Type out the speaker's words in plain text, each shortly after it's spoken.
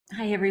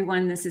Hi,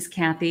 everyone. This is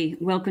Kathy.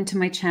 Welcome to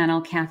my channel,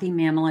 Kathy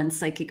Mamelin,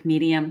 Psychic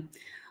Medium.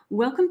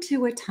 Welcome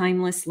to a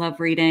timeless love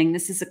reading.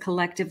 This is a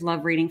collective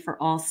love reading for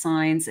all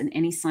signs and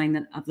any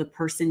sign of the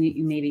person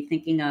you may be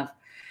thinking of.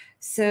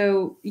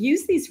 So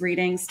use these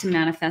readings to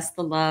manifest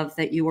the love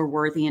that you are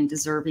worthy and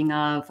deserving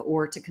of,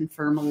 or to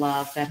confirm a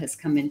love that has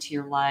come into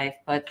your life.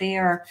 But they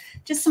are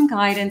just some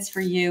guidance for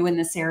you in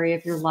this area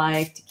of your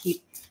life to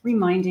keep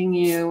reminding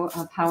you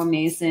of how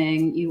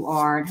amazing you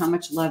are and how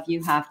much love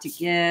you have to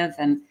give,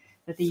 and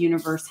that the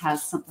universe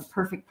has a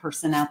perfect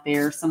person out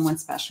there, someone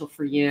special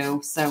for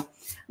you. So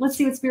let's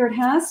see what Spirit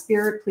has.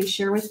 Spirit, please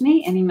share with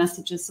me any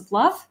messages of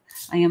love.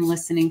 I am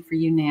listening for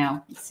you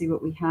now. Let's see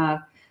what we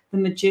have. The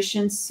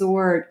Magician's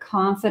Sword,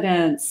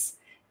 confidence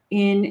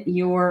in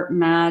your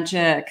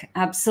magic.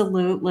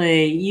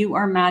 Absolutely. You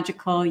are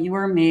magical. You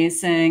are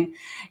amazing.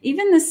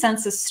 Even the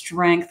sense of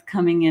strength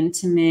coming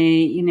into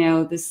me,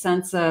 this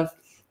sense of,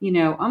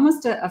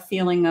 almost a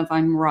feeling of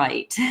I'm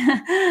right.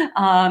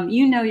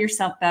 You know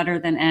yourself better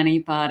than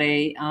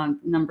anybody.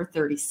 Number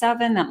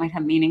 37, that might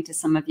have meaning to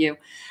some of you,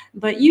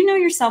 but you know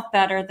yourself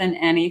better than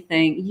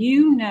anything.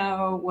 You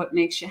know what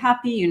makes you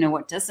happy. You know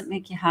what doesn't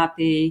make you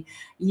happy.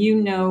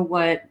 You know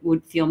what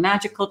would feel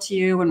magical to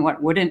you and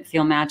what wouldn't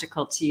feel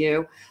magical to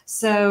you.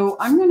 So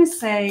I'm going to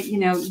say,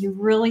 you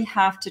really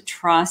have to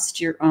trust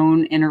your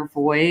own inner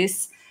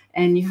voice.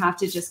 And you have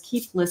to just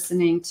keep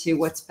listening to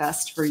what's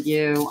best for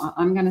you.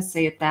 I'm going to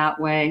say it that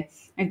way.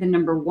 I have the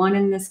number 1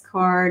 in this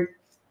card,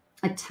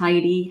 a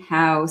tidy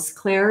house,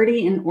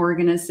 clarity and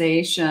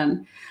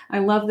organization. I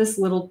love this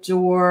little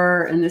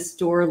door, and this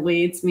door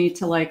leads me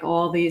to like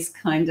all these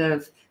kind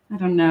of, I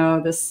don't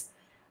know,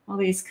 all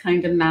these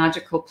kind of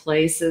magical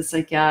places,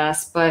 I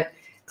guess. But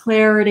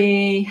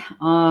clarity,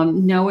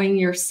 knowing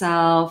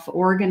yourself,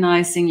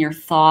 organizing your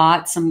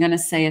thoughts. I'm going to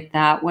say it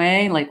that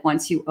way. Like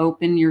once you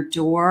open your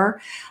door,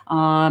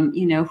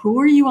 who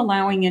are you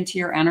allowing into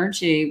your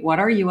energy? What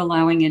are you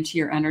allowing into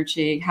your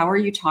energy? How are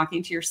you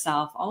talking to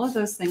yourself? All of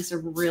those things are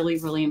really,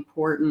 really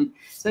important,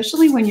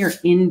 especially when you're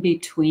in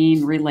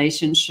between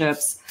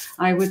relationships.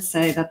 I would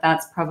say that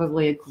that's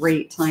probably a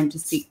great time to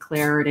seek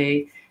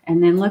clarity.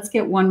 And then let's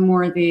get one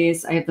more of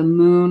these. I have the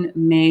Moon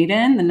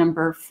Maiden, the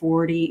number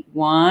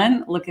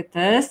 41. Look at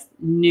this,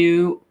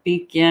 new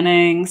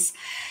beginnings.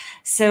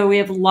 So we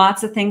have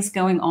lots of things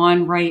going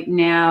on right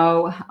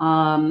now,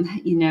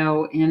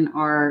 in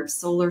our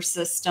solar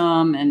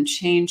system, and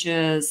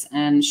changes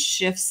and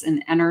shifts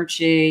in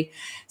energy.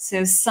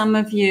 So some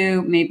of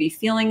you may be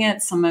feeling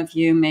it. Some of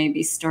you may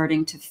be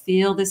starting to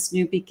feel this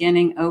new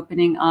beginning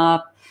opening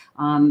up,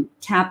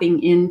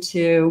 tapping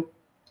into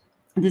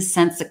this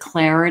sense of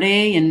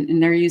clarity,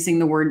 and they're using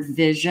the word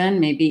vision,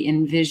 maybe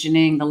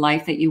envisioning the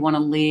life that you want to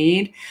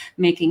lead,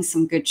 making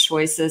some good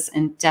choices,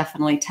 and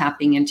definitely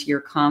tapping into your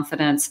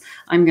confidence.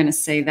 I'm going to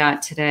say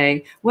that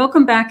today.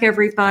 Welcome back,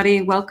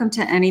 everybody. Welcome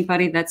to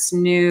anybody that's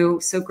new.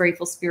 So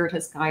grateful Spirit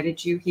has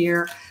guided you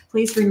here.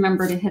 Please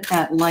remember to hit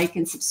that like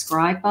and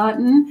subscribe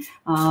button.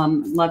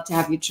 Love to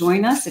have you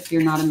join us if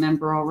you're not a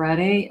member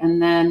already.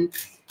 And then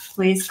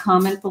please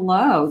comment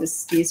below.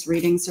 These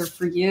readings are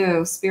for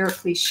you. Spirit,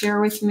 please share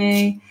with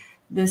me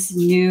this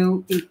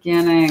new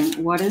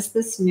beginning. What is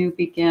this new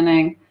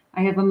beginning?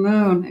 I have a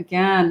moon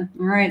again.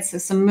 All right, so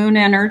some moon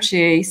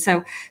energy.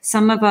 So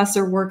some of us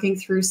are working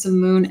through some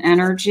moon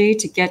energy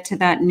to get to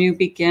that new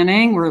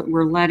beginning.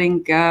 We're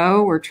letting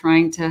go. We're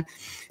trying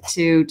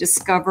to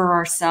discover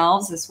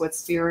ourselves, is what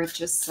Spirit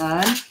just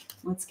said.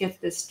 Let's get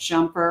this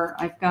jumper.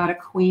 I've got a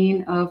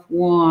Queen of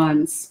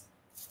Wands.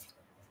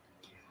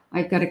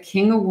 I've got a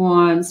King of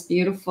Wands,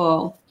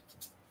 beautiful.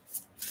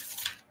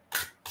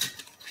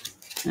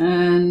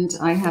 And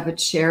I have a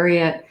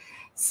Chariot.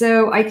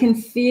 So I can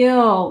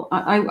feel,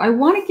 I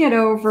want to get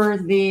over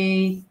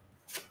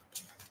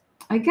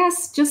I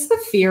guess, just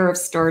the fear of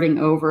starting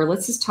over.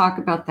 Let's just talk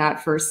about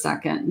that for a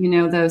second.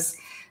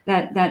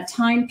 That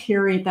time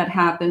period that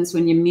happens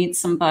when you meet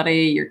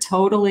somebody, you're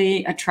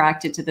totally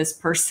attracted to this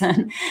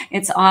person.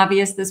 It's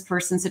obvious this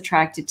person's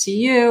attracted to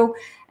you.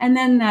 And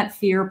then that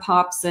fear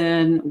pops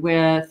in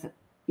with,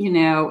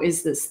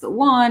 is this the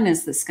one?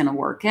 Is this going to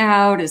work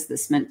out? Is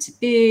this meant to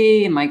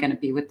be? Am I going to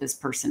be with this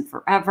person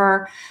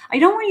forever? I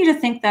don't want you to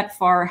think that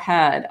far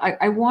ahead.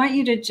 I want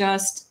you to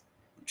just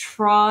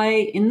try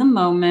in the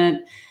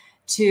moment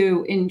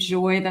to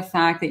enjoy the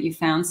fact that you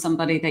found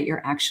somebody that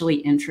you're actually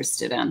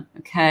interested in.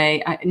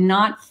 Okay.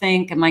 Not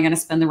think, am I going to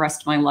spend the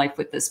rest of my life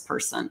with this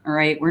person? All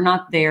right. We're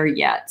not there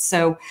yet.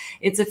 So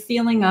it's a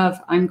feeling of,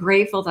 I'm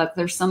grateful that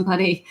there's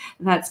somebody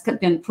that's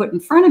been put in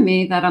front of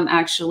me that I'm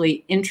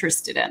actually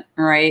interested in.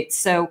 All right.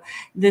 So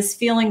this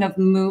feeling of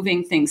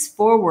moving things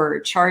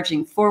forward,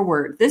 charging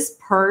forward, this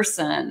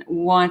person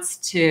wants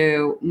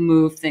to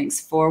move things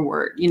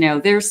forward.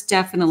 There's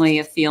definitely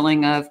a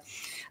feeling of,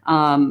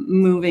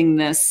 moving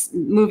this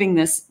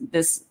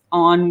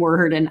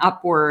onward and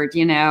upward,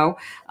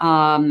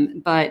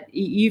 but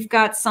you've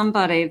got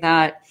somebody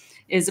that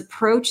is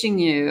approaching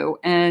you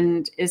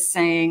and is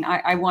saying,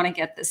 I want to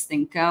get this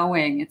thing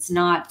going. It's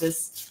not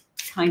this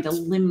kind of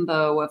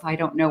limbo of I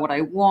don't know what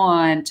I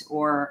want,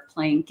 or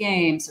playing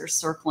games or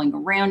circling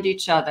around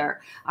each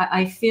other.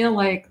 I feel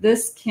like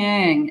this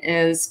king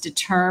is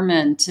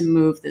determined to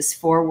move this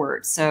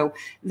forward. So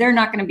they're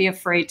not going to be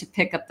afraid to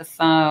pick up the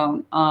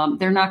phone.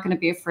 They're not going to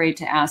be afraid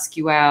to ask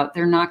you out.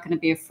 They're not going to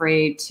be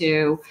afraid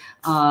to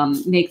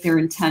make their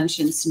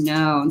intentions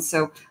known.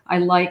 So I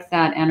like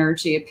that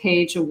energy. A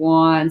Page of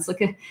Wands.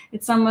 Look at,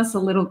 it's almost a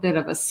little bit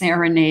of a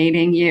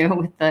serenading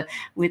you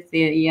with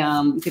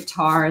the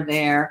guitar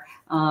there.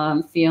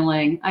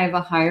 Feeling. I have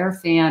a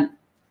Hierophant.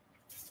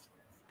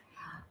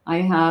 I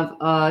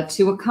have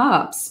Two of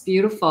Cups.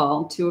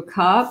 Beautiful. Two of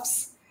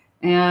Cups.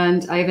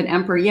 And I have an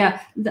Emperor.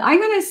 Yeah, I'm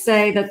going to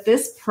say that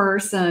this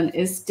person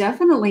is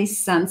definitely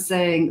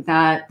sensing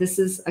that this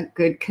is a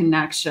good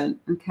connection.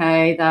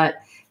 Okay,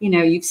 that, you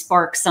know, you've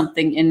sparked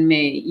something in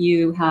me.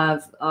 You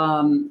got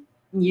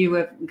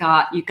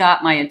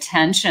my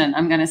attention.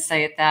 I'm going to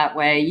say it that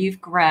way. You've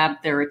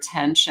grabbed their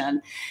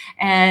attention,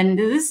 and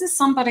this is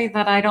somebody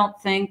that I don't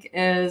think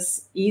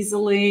is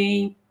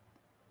easily.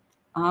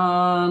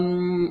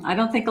 I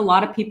don't think a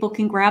lot of people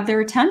can grab their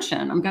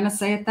attention. I'm going to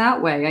say it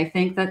that way. I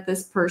think that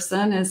this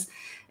person is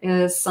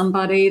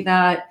somebody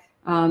that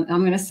I'm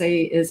going to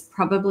say is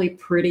probably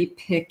pretty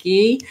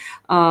picky,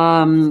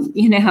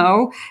 you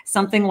know,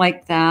 something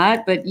like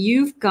that. But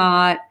you've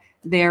got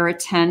their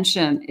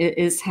attention. It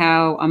is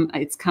how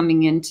it's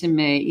coming into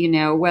me, you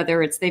know,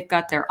 whether it's they've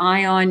got their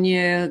eye on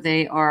you,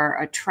 they are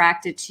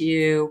attracted to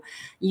you,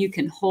 you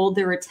can hold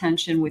their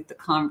attention with the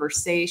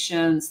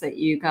conversations that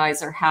you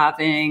guys are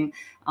having.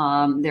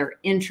 They're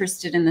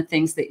interested in the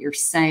things that you're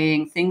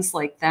saying, things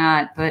like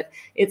that. But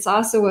it's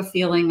also a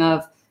feeling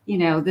of, you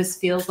know, this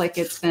feels like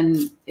it's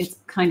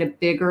kind of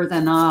bigger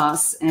than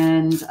us.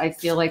 And I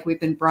feel like we've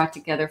been brought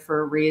together for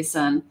a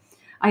reason.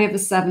 I have a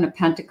Seven of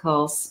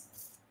Pentacles.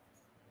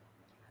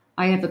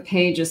 I have a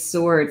Page of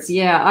Swords.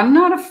 Yeah, I'm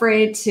not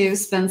afraid to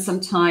spend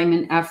some time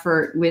and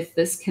effort with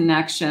this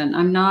connection.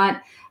 I'm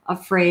not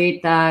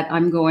afraid that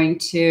I'm going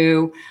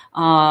to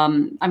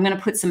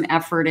put some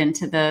effort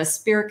into this.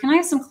 Spirit, can I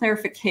have some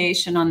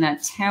clarification on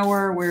that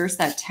Tower? Where's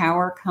that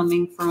Tower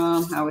coming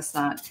from? How is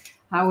that?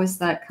 How is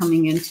that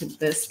coming into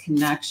this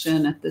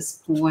connection at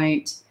this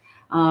point?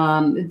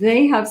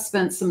 They have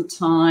spent some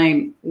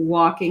time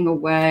walking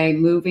away,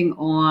 moving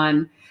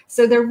on.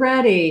 So they're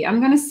ready. I'm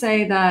going to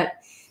say that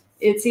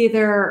it's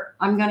either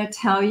I'm going to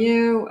tell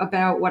you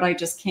about what I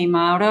just came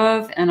out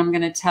of, and I'm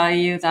going to tell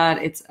you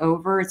that it's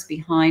over, it's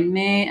behind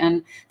me,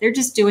 and they're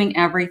just doing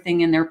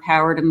everything in their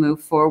power to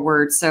move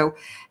forward. So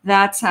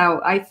that's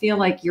how I feel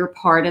like you're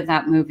part of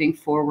that moving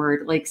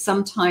forward. Like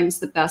sometimes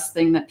the best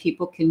thing that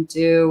people can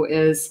do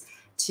is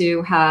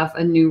to have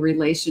a new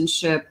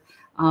relationship,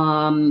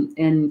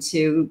 and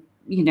to,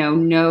 you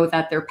know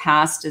that their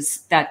past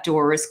is, that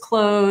door is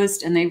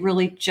closed, and they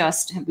really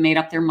just have made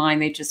up their mind.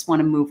 They just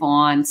want to move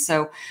on.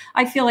 So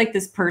I feel like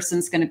this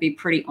person's going to be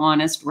pretty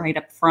honest right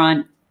up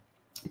front,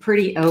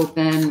 pretty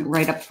open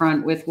right up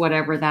front with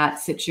whatever that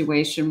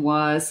situation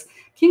was.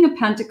 King of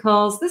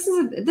Pentacles. This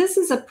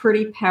is a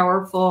pretty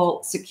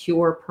powerful,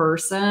 secure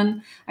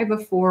person. I have a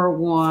Four of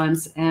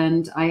Wands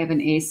and I have an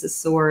Ace of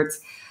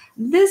Swords.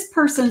 This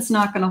person's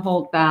not going to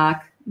hold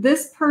back.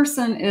 This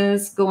person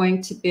is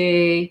going to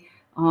be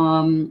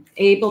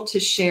able to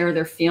share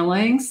their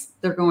feelings.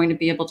 They're going to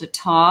be able to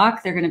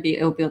talk. They're going to be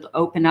able to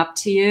open up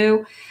to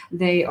you.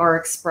 They are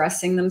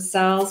expressing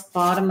themselves.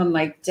 Bottom of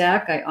my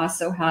deck, I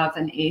also have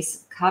an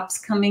Ace of Cups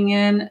coming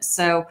in.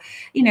 So,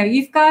 you know,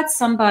 you've got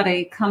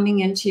somebody coming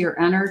into your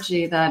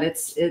energy that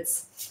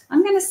it's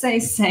I'm going to say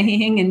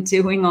saying and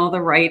doing all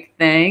the right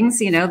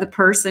things. You know, the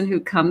person who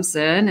comes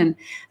in and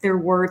their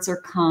words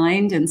are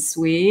kind and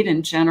sweet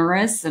and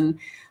generous and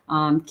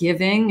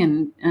giving,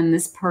 and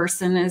this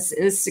person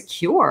is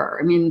secure.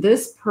 I mean,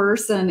 this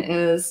person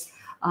is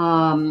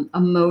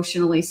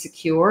emotionally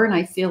secure, and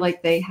I feel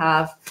like they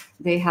have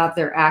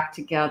their act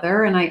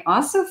together. And I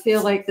also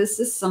feel like this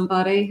is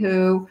somebody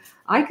who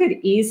I could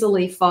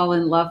easily fall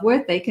in love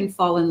with. They can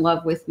fall in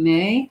love with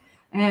me,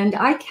 and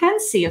I can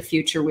see a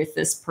future with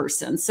this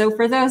person. So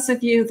for those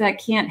of you that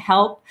can't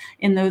help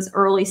in those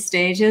early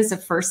stages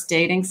of first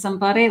dating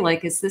somebody,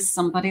 like, is this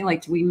somebody,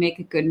 like, do we make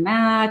a good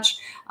match?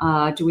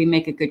 Do we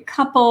make a good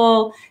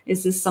couple?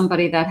 Is this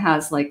somebody that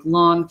has like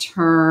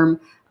long-term,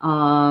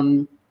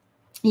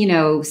 you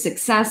know,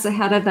 success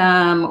ahead of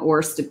them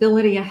or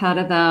stability ahead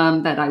of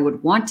them that I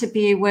would want to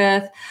be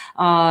with?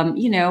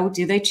 You know,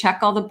 do they check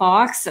all the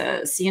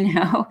boxes? You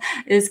know,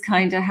 is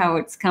kind of how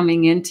it's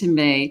coming into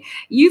me.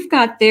 You've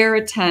got their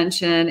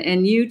attention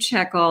and you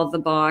check all the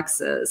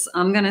boxes.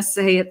 I'm going to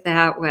say it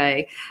that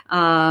way.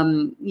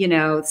 You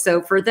know,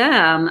 so for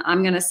them,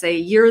 I'm going to say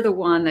you're the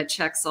one that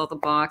checks all the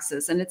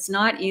boxes, and it's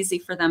not easy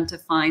for them to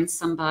find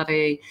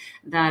somebody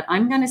that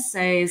I'm going to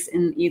say is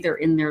either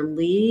in their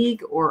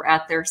league or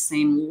at their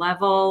same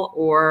level,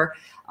 or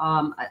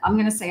I'm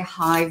going to say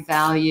high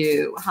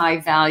value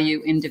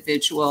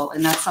individual.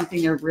 And that's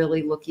something they're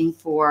really looking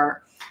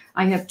for.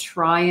 I have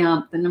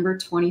Triumph, the number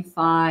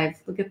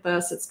 25. Look at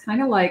this. It's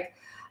kind of like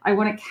I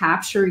want to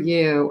capture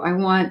you. I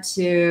want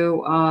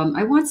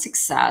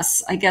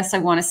success. I guess I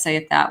want to say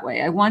it that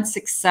way. I want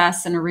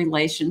success in a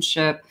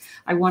relationship.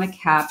 I want to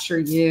capture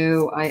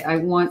you. I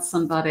want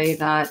somebody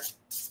that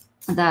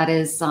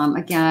is,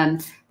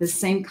 again, the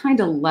same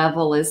kind of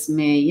level as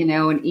me, you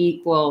know, an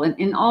equal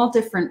in all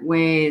different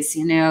ways,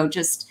 you know,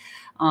 just,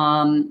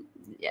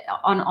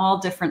 on all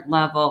different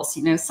levels.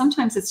 You know,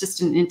 sometimes it's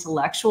just an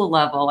intellectual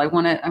level. I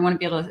want to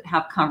be able to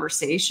have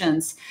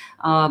conversations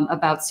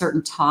about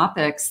certain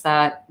topics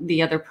that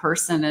the other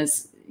person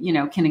is, you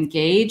know, can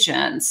engage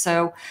in.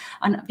 So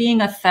being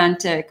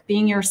authentic,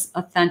 being your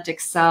authentic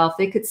self,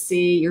 they could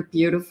see your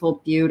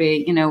beautiful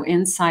beauty, you know,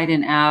 inside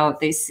and out.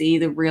 They see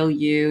the real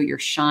you, you're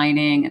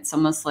shining. It's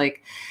almost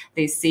like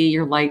they see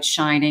your light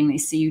shining. They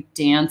see you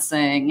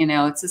dancing, you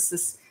know, it's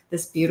just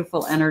this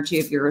beautiful energy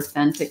of your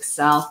authentic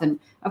self. And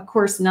of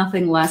course,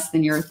 nothing less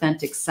than your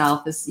authentic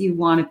self is you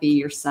want to be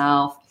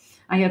yourself.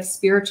 I have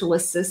spiritual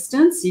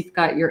assistance. You've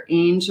got your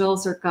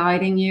angels are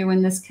guiding you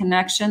in this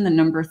connection. The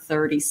number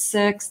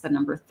 36, the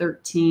number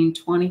 13,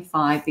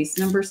 25. These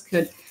numbers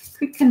could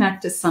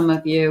connect to some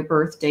of you,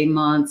 birthday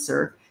months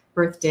or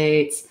birth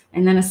dates,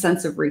 and then a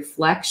sense of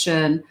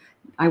reflection.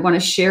 I want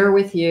to share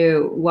with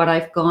you what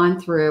I've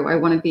gone through. I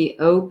want to be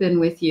open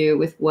with you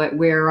with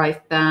where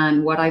I've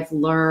been, what I've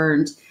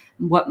learned,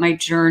 what my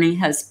journey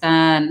has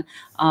been,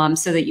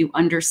 so that you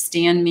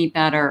understand me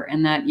better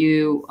and that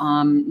you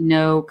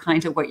know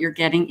kind of what you're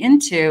getting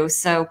into.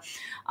 So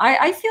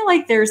I feel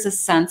like there's a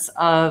sense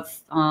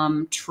of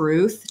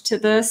truth to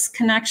this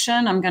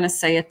connection. I'm going to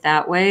say it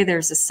that way.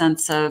 There's a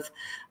sense of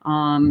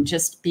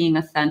just being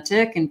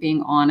authentic and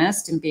being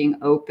honest and being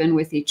open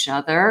with each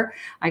other.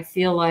 I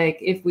feel like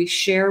if we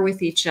share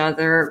with each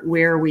other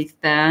where we've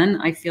been,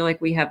 I feel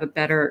like we have a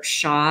better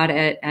shot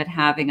at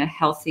having a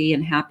healthy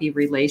and happy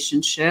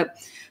relationship.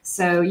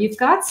 So you've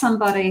got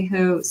somebody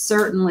who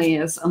certainly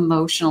is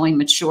emotionally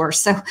mature.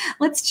 So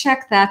let's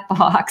check that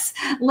box.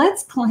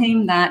 Let's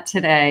claim that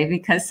today,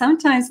 because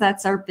sometimes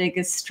that's our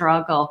biggest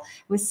struggle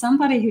with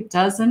somebody who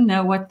doesn't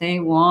know what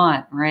they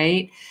want,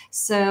 right?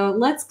 So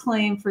let's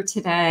claim for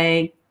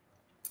today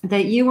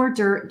that you are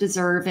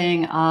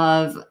deserving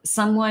of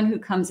someone who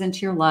comes into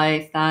your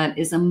life that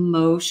is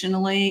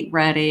emotionally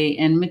ready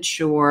and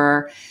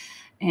mature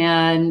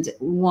and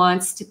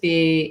wants to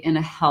be in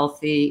a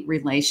healthy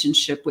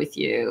relationship with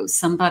you.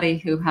 Somebody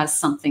who has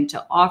something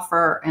to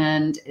offer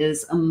and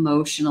is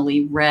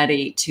emotionally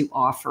ready to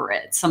offer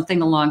it,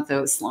 something along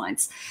those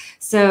lines.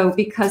 So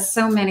because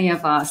so many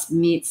of us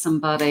meet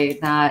somebody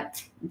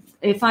that,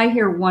 if I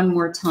hear one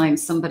more time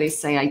somebody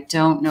say, I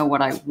don't know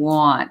what I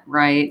want,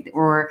 right?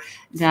 Or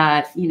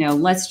that, you know,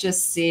 let's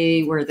just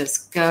see where this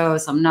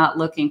goes. I'm not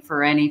looking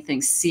for anything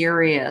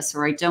serious,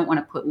 or I don't want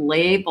to put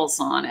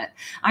labels on it.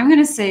 I'm going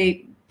to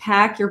say,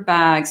 pack your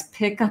bags,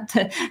 pick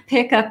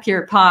up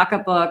your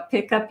pocketbook,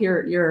 pick up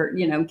your,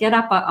 you know, get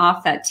up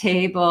off that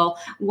table,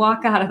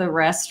 walk out of the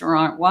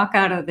restaurant, walk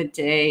out of the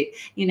date,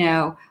 you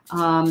know,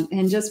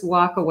 and just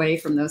walk away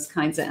from those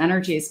kinds of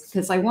energies,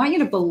 because I want you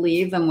to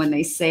believe them when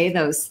they say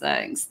those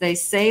things. They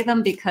say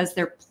them because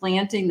they're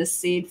planting the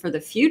seed for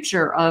the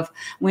future of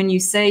when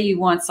you say you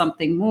want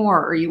something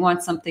more or you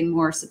want something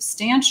more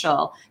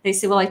substantial. They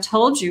say, well, I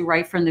told you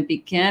right from the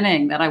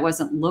beginning that I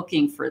wasn't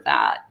looking for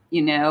that,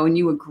 you know, and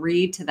you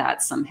agreed to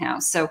that somehow.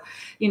 So,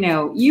 you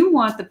know, you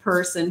want the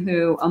person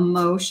who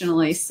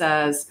emotionally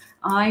says,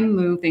 I'm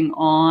moving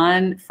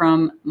on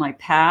from my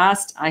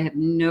past. I have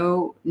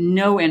no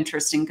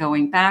interest in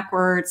going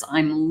backwards.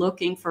 I'm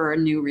looking for a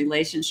new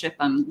relationship.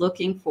 I'm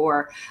looking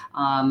for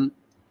a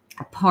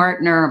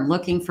partner. I'm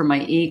looking for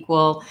my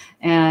equal,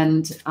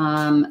 and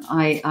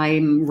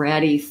I'm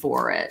ready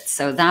for it.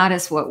 So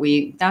that's what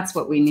we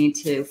need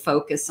to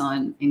focus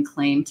on and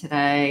claim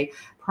today.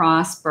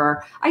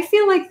 Prosper. I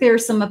feel like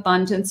there's some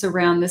abundance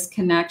around this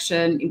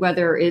connection,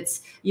 whether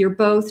it's you're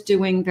both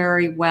doing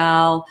very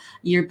well,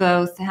 you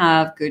both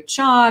have good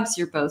jobs,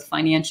 you're both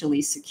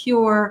financially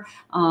secure,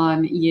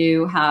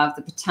 you have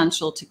the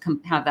potential to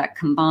have that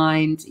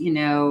combined, you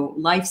know,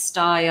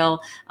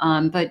 lifestyle.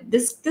 But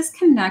this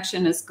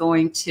connection is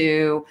going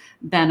to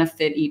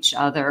benefit each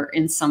other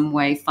in some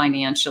way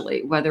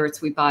financially, whether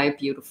it's we buy a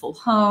beautiful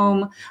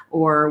home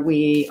or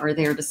we are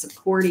there to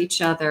support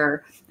each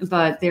other.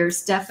 But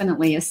there's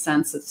definitely a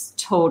sense of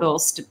total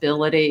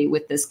stability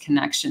with this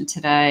connection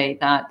today,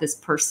 that this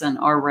person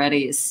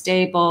already is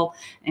stable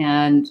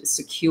and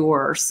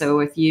secure. So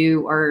if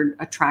you are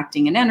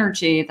attracting an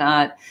energy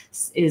that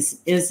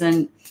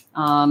isn't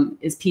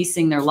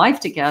piecing their life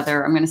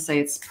together, I'm going to say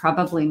it's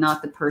probably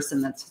not the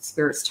person that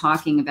Spirit's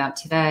talking about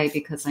today,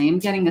 because I am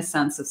getting a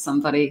sense of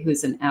somebody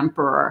who's an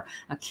emperor,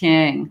 a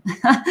king,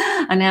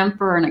 an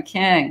emperor and a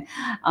king,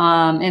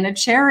 in a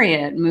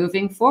chariot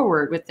moving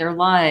forward with their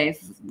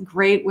life.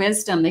 Great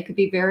wisdom. They could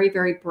be very,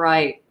 very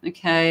bright.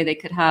 Okay. They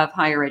could have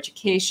higher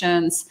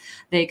educations.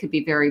 They could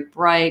be very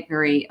bright,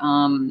 very,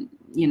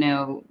 you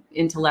know,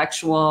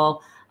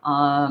 intellectual.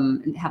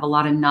 have a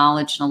lot of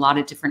knowledge in a lot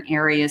of different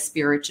areas,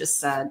 Spirit just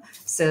said.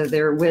 So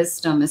their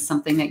wisdom is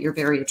something that you're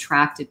very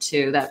attracted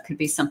to. That could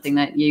be something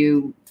that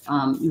you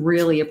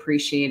really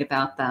appreciate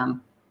about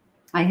them.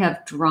 I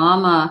have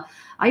drama.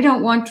 I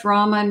don't want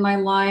drama in my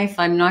life.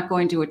 I'm not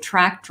going to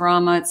attract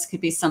drama. It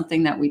could be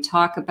something that we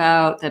talk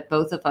about, that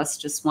both of us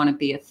just want to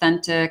be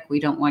authentic. We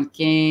don't want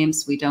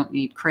games. We don't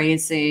need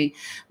crazy.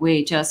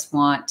 We just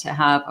want to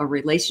have a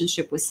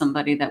relationship with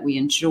somebody that we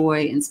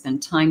enjoy and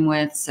spend time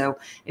with. So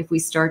if we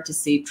start to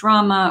see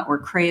drama or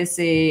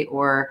crazy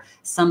or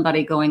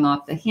somebody going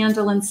off the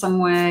handle in some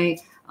way,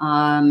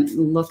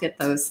 look at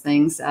those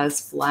things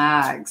as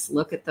flags.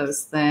 Look at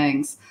those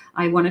things.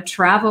 I want to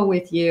travel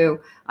with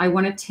you. I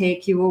want to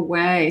take you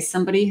away.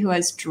 Somebody who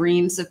has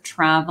dreams of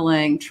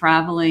traveling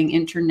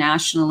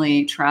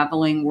internationally,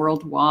 traveling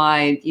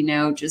worldwide, you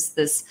know, just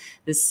this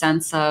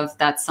sense of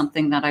that's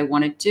something that I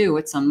want to do.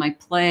 It's on my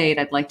plate.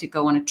 I'd like to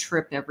go on a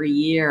trip every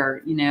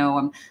year. You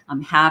know,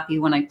 I'm happy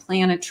when I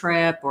plan a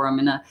trip, or I'm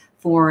in a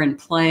foreign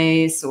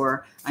place,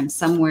 or I'm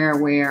somewhere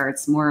where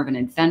it's more of an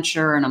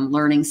adventure and I'm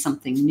learning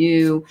something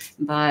new.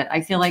 But I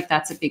feel like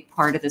that's a big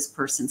part of this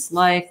person's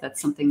life. That's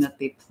something that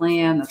they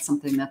plan. That's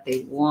something that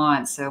they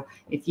want. So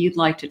if you'd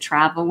like to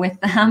travel with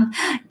them,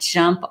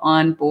 jump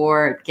on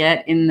board,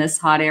 get in this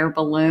hot air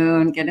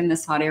balloon,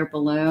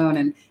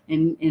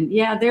 and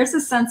yeah, there's a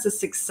sense of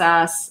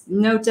success.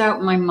 No doubt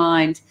in my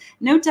mind.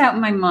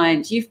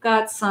 You've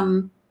got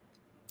some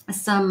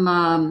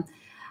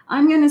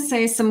I'm going to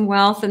say some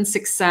wealth and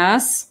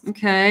success.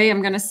 Okay.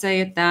 I'm going to say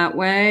it that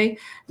way,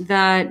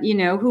 that, you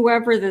know,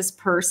 whoever this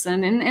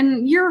person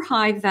and your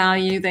high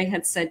value, they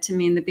had said to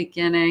me in the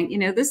beginning, you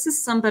know, this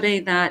is somebody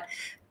that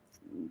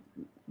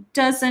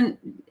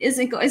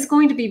is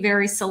going to be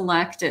very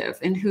selective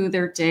in who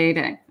they're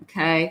dating.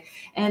 Okay.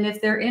 And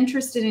if they're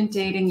interested in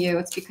dating you,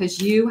 it's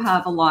because you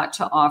have a lot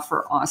to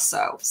offer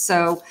also.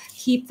 So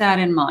keep that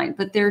in mind.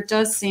 But there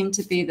does seem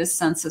to be this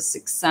sense of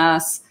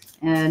success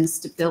and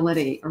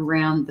stability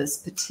around this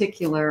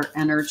particular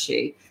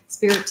energy.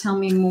 Spirit, tell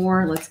me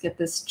more. Let's get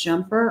this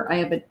jumper. I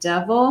have a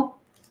Devil.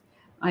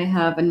 I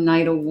have a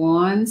Knight of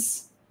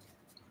Wands.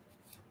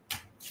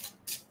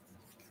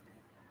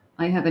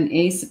 I have an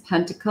Ace of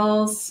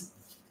Pentacles.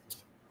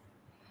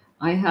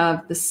 I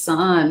have the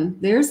Sun.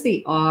 There's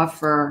the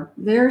offer.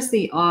 There's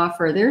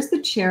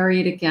the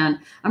Chariot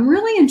again. I'm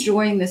really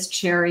enjoying this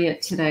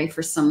Chariot today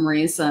for some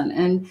reason.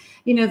 And,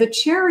 you know, the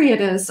Chariot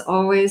is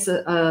always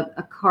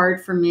a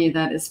card for me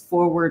that is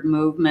forward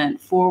movement,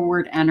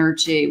 forward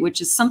energy,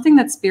 which is something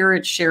that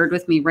Spirit shared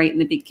with me right in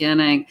the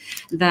beginning,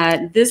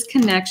 that this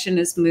connection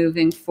is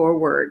moving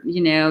forward.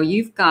 You know,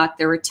 you've got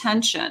their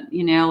attention,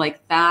 you know,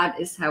 like that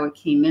is how it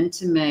came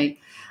into me.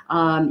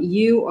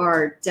 You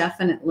are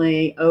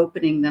definitely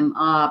opening them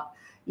up.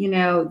 You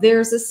know,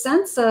 there's a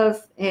sense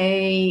of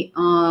I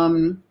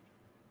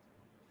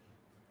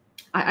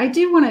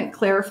do want to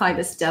clarify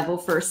this Devil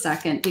for a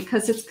second,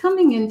 because it's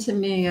coming into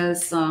me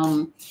as,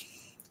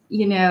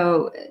 you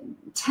know,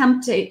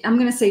 I'm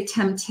going to say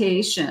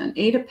temptation,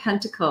 8 of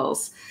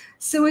Pentacles.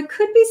 So it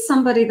could be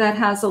somebody that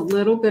has a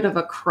little bit of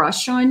a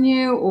crush on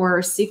you, or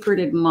a secret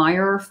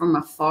admirer from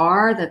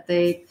afar, that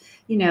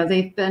you know,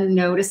 they've been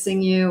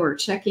noticing you or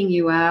checking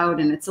you out.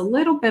 And it's a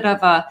little bit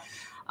of a,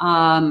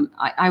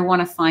 I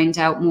want to find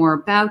out more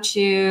about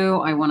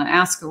you. I want to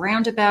ask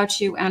around about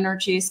you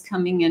energies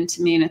coming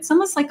into me. And it's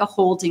almost like a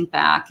holding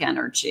back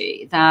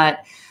energy,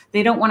 that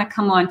they don't want to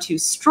come on too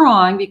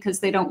strong because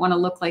they don't want to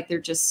look like they're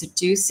just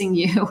seducing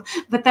you.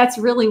 But that's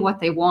really what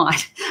they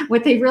want.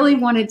 What they really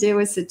want to do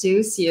is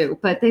seduce you,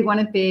 but they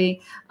want to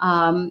be,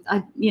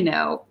 you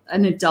know,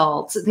 an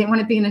adult. They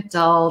want to be an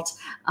adult,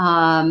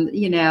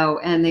 you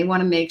know, and they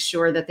want to make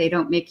sure that they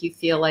don't make you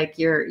feel like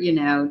you're, you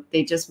know,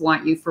 they just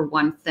want you for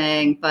one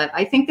thing. But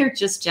I think they're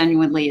just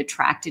genuinely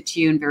attracted to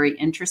you and very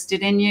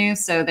interested in you.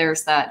 So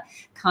there's that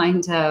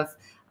kind of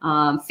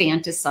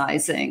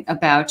fantasizing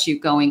about you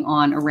going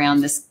on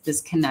around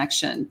this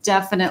connection.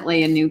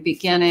 Definitely a new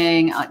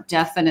beginning,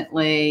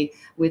 definitely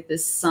with the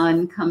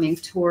Sun coming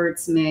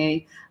towards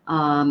me,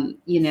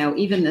 you know,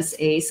 even this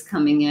Ace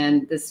coming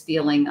in, this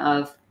feeling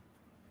of,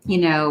 you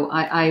know,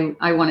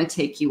 I want to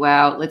take you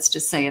out. Let's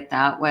just say it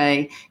that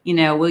way. You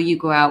know, will you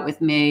go out with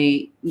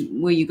me?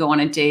 Will you go on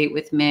a date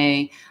with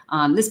me?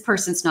 This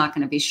person's not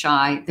going to be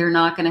shy. They're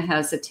not going to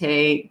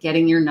hesitate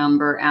getting your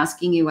number,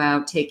 asking you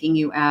out, taking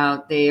you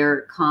out. They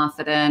are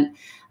confident.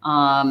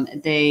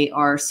 They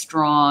are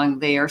strong.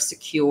 They are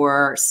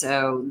secure.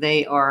 So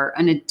they are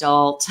an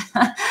adult.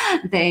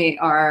 They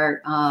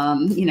are,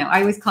 you know,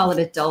 I always call it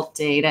adult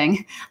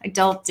dating.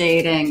 Adult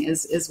dating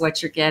is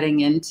what you're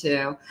getting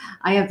into.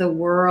 I have the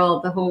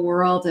World, the whole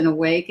world, and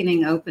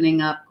awakening,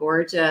 opening up,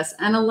 gorgeous,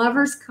 and a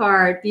Lover's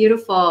card,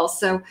 beautiful.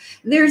 So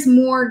there's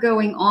more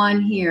going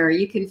on here.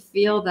 You can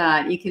feel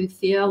that. You can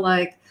feel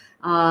like,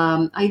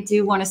 I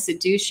do want to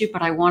seduce you,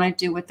 but I want to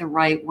do it the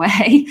right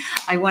way.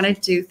 I want to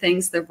do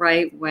things the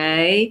right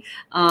way.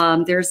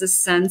 There's a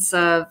sense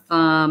of,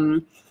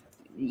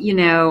 you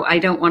know, I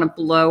don't want to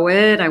blow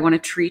it. I want to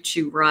treat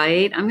you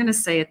right. I'm going to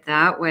say it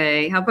that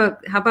way. How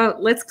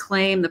about let's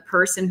claim the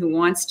person who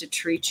wants to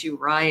treat you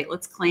right.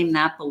 Let's claim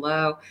that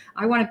below.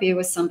 I want to be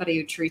with somebody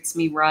who treats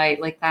me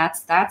right. Like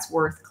that's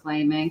worth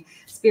claiming.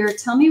 Spirit,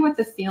 tell me what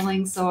the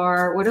feelings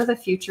are. What are the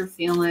future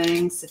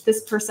feelings? If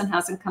this person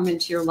hasn't come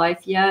into your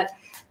life yet,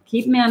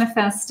 keep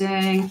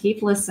manifesting,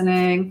 keep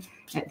listening.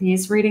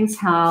 These readings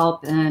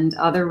help, and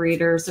other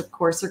readers, of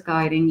course, are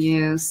guiding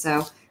you.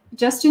 So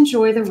just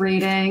enjoy the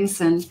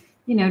readings and,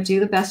 you know, do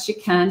the best you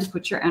can to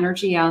put your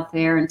energy out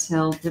there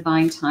until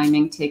divine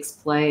timing takes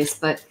place.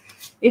 But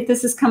if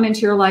this has come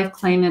into your life,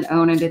 claim it,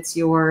 own it. It's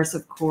yours,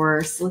 of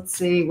course. Let's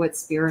see what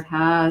Spirit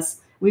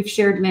has. We've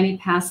shared many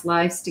past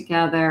lives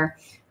together.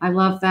 I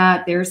love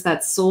that. There's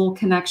that soul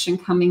connection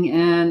coming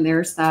in.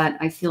 There's that,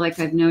 I feel like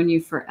I've known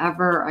you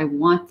forever. I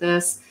want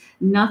this.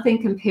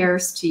 Nothing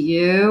compares to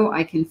you.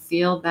 I can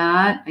feel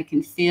that. I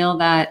can feel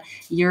that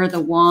you're the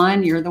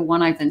one. You're the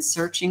one I've been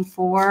searching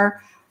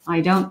for.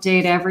 I don't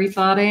date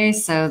everybody.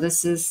 So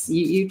this is,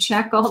 you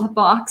check all the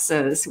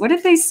boxes. What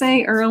did they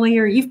say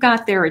earlier? You've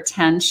got their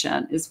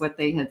attention, is what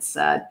they had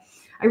said.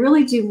 I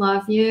really do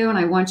love you and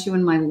I want you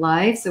in my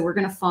life. So we're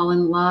going to fall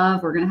in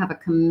love. We're going to have a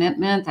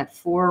commitment. That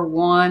 4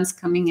 wands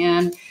coming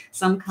in,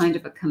 some kind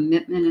of a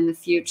commitment in the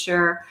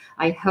future.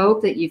 I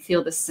hope that you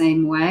feel the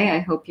same way. I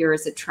hope you're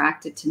as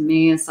attracted to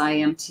me as I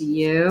am to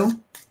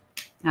you.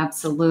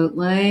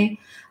 Absolutely.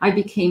 I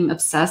became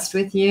obsessed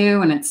with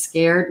you and it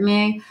scared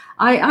me.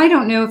 I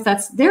don't know if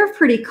they're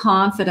pretty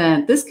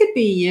confident. This could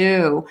be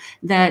you,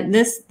 that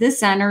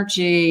this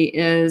energy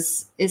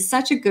is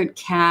such a good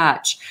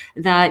catch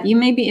that it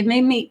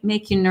may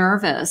make you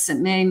nervous.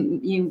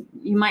 You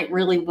might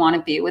really want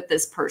to be with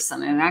this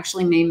person. And it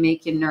actually may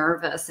make you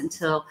nervous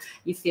until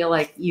you feel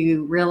like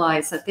you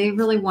realize that they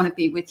really want to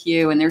be with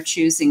you and they're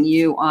choosing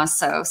you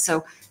also.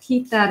 So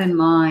keep that in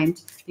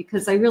mind,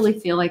 because I really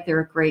feel like they're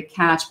a great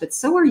catch, but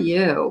so are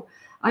you.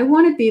 I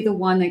want to be the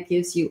one that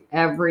gives you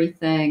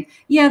everything.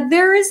 Yeah,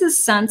 there is a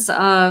sense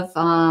of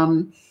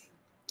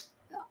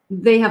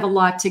they have a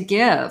lot to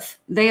give.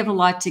 They have a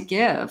lot to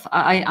give.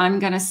 I'm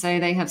going to say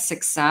they have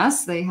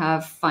success. They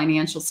have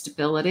financial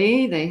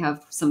stability. They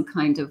have some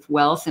kind of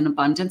wealth and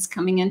abundance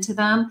coming into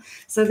them.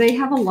 So they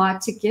have a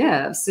lot to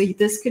give. So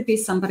this could be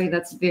somebody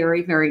that's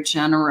very, very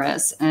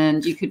generous,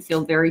 and you could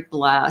feel very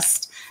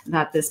blessed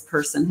that this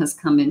person has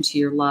come into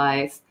your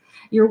life.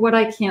 You're what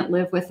I can't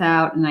live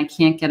without and I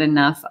can't get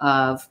enough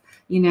of,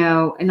 you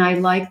know, and I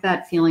like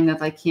that feeling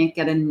of I can't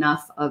get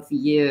enough of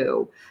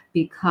you,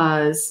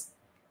 because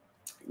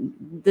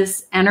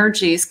this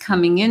energy is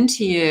coming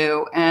into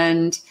you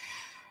and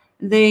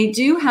they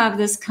do have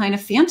this kind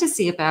of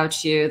fantasy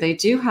about you. They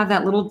do have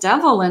that little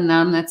devil in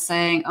them that's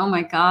saying, oh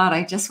my God,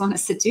 I just want to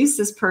seduce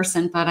this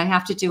person, but I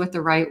have to do it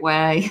the right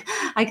way.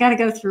 I got to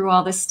go through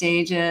all the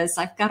stages.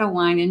 I've got to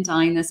wine and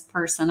dine this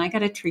person. I got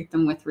to treat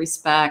them with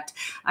respect.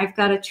 I've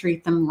got to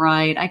treat them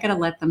right. I got to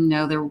let them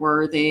know they're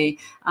worthy.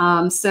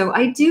 So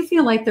I do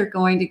feel like they're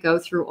going to go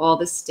through all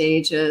the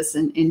stages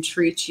and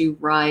treat you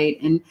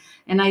right. And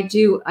I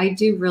do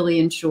really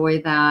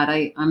enjoy that.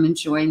 I'm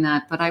enjoying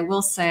that. But I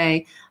will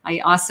say, I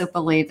also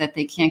believe that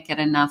they can't get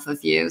enough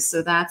of you.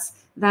 So that's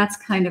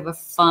kind of a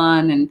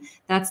fun, and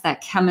that's that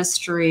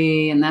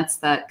chemistry, and that's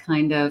that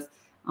kind of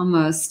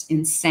almost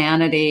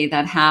insanity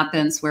that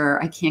happens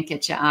where I can't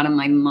get you out of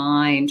my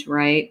mind,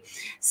 right?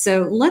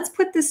 So let's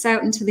put this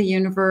out into the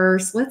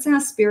universe. Let's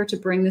ask Spirit to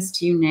bring this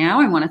to you now.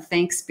 I want to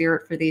thank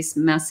Spirit for these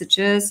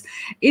messages.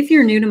 If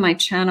you're new to my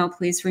channel,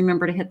 please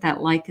remember to hit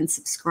that like and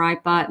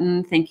subscribe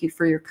button. Thank you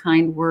for your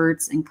kind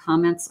words and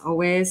comments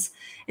always.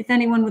 If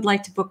anyone would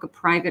like to book a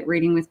private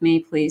reading with me,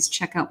 please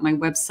check out my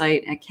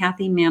website at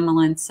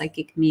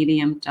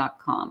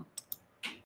kathymamolinspsychicmedium.com.